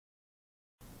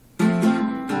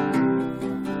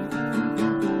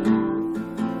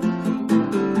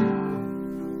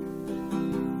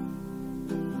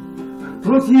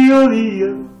年寄りや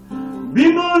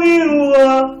貧乏人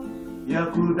は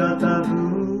役立たず、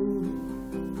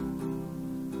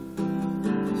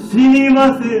死に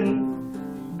ません、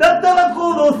だったら殺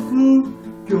す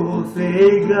強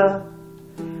制が、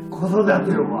子育て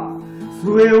は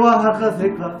末は博士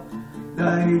か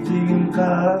大臣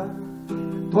か、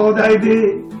東大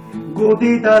で豪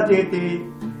邸建てて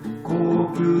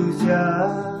高級車、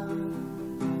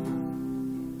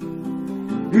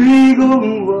遺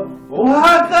言はお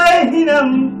墓へ避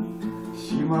難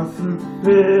しますっ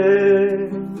ぺ、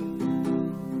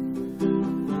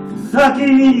先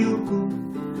に行く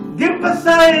原発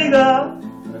さえが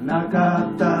なか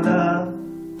ったら、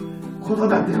子育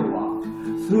ては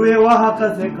末は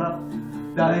博士か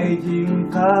大臣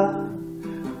か、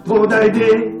東大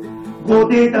で豪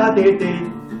邸建てて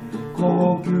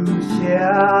高級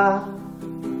車、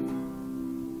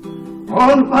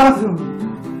 All person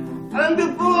and the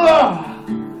poor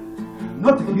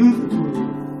not useful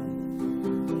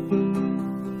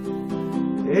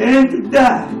and to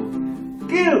die,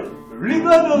 kill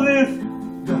regardless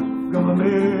the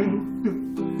government,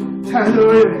 child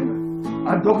rearing,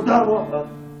 a doctor or a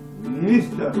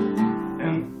minister,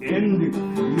 and end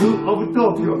you of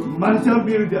Tokyo mansion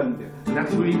building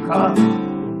luxury car.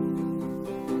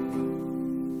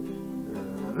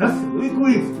 Last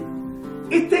request,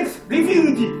 it takes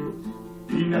refuge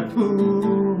in a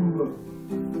tomb.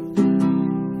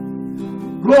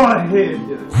 Go ahead,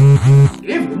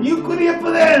 if nuclear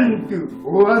plant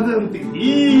wasn't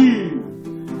here,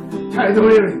 child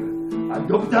rearing, a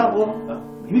doctor or a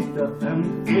minister,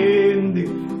 and end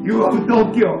you of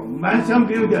Tokyo mansion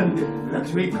building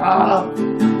luxury car.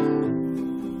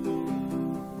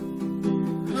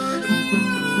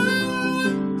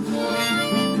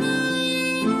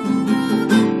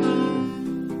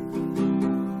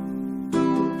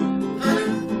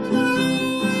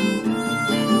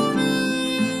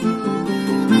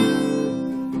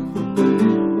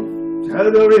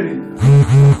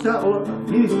 Or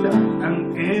minister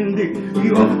and end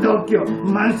you of Tokyo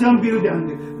mansion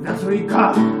building luxury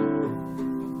car.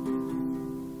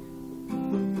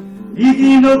 生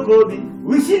き残り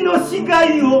牛の死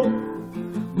骸を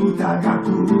豚が食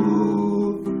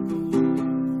う、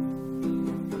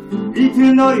い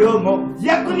つの世も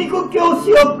弱肉強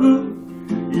食、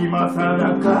今さ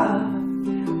らか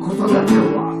子育て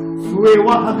は末は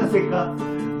博士か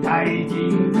大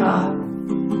臣か、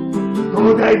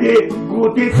東大で豪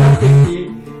邸建てて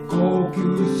高級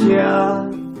車、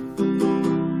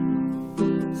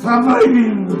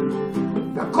 Surviving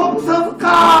the corpse of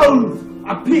cows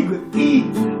a pig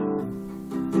eats,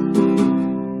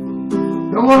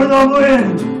 the world of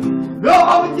end, the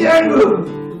of jungle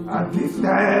at this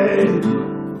time,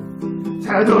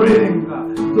 child rearing,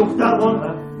 doctor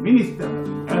or minister,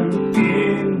 and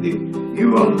in the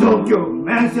you of Tokyo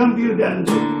mansion building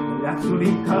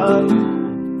luxury car.